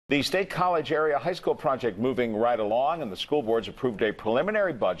The State College area high school project moving right along, and the school boards approved a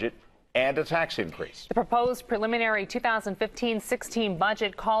preliminary budget and a tax increase. The proposed preliminary 2015-16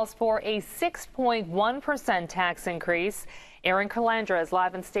 budget calls for a 6.1% tax increase. Erin Calandra is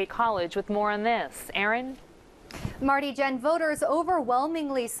live in State College with more on this. Erin? Marty, Jen, voters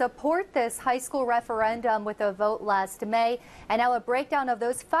overwhelmingly support this high school referendum with a vote last May, and now a breakdown of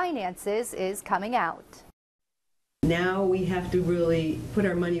those finances is coming out. Now we have to really put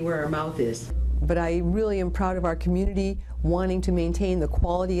our money where our mouth is. But I really am proud of our community wanting to maintain the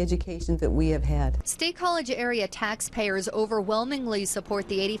quality education that we have had. State College area taxpayers overwhelmingly support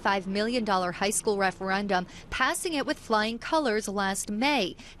the $85 million high school referendum, passing it with flying colors last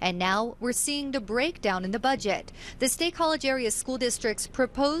May. And now we're seeing the breakdown in the budget. The State College area school district's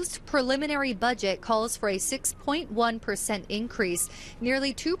proposed preliminary budget calls for a 6.1% increase,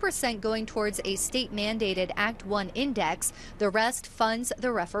 nearly 2% going towards a state-mandated Act 1 index. The rest funds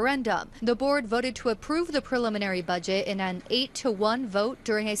the referendum. The board voted to approve the preliminary budget in an 8-to-1 vote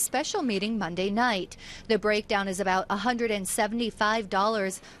during a special meeting Monday night. The breakdown is about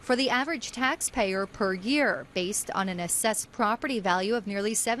 $175 for the average taxpayer per year, based on an assessed property value of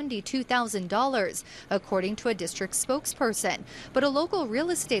nearly $72,000, according to a district spokesperson. But a local real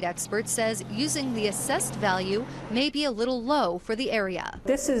estate expert says using the assessed value may be a little low for the area.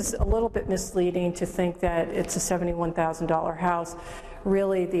 This is a little bit misleading to think that it's a $71,000 house.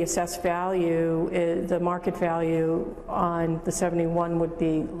 Really, the assessed value, the market value on the 71 would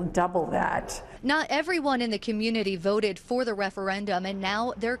be double that. Not everyone in the community voted for the referendum, and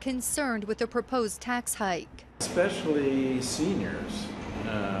now they're concerned with the proposed tax hike. Especially seniors,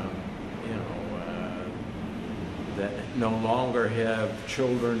 that no longer have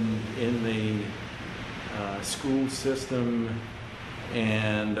children in the school system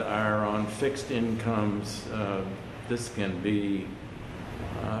and are on fixed incomes. This can be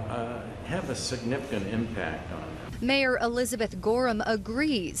have a significant impact on them. Mayor Elizabeth Goreham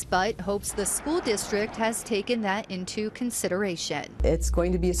agrees, but hopes the school district has taken that into consideration. It's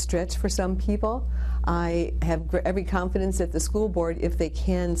going to be a stretch for some people. I have every confidence that the school board, if they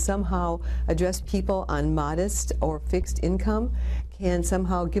can somehow address people on modest or fixed income, can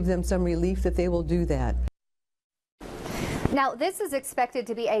somehow give them some relief, that they will do that. Now, this is expected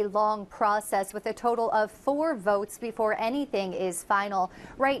to be a long process with a total of 4 votes before anything is final.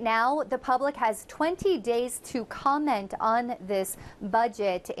 Right now, the public has 20 days to comment on this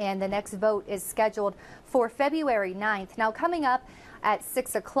budget, and the next vote is scheduled for February 9th. Now, coming up at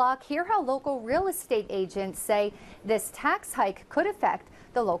 6 o'clock, hear how local real estate agents say this tax hike could affect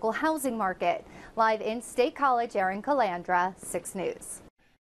the local housing market. Live in State College, Erin Calandra, 6 News.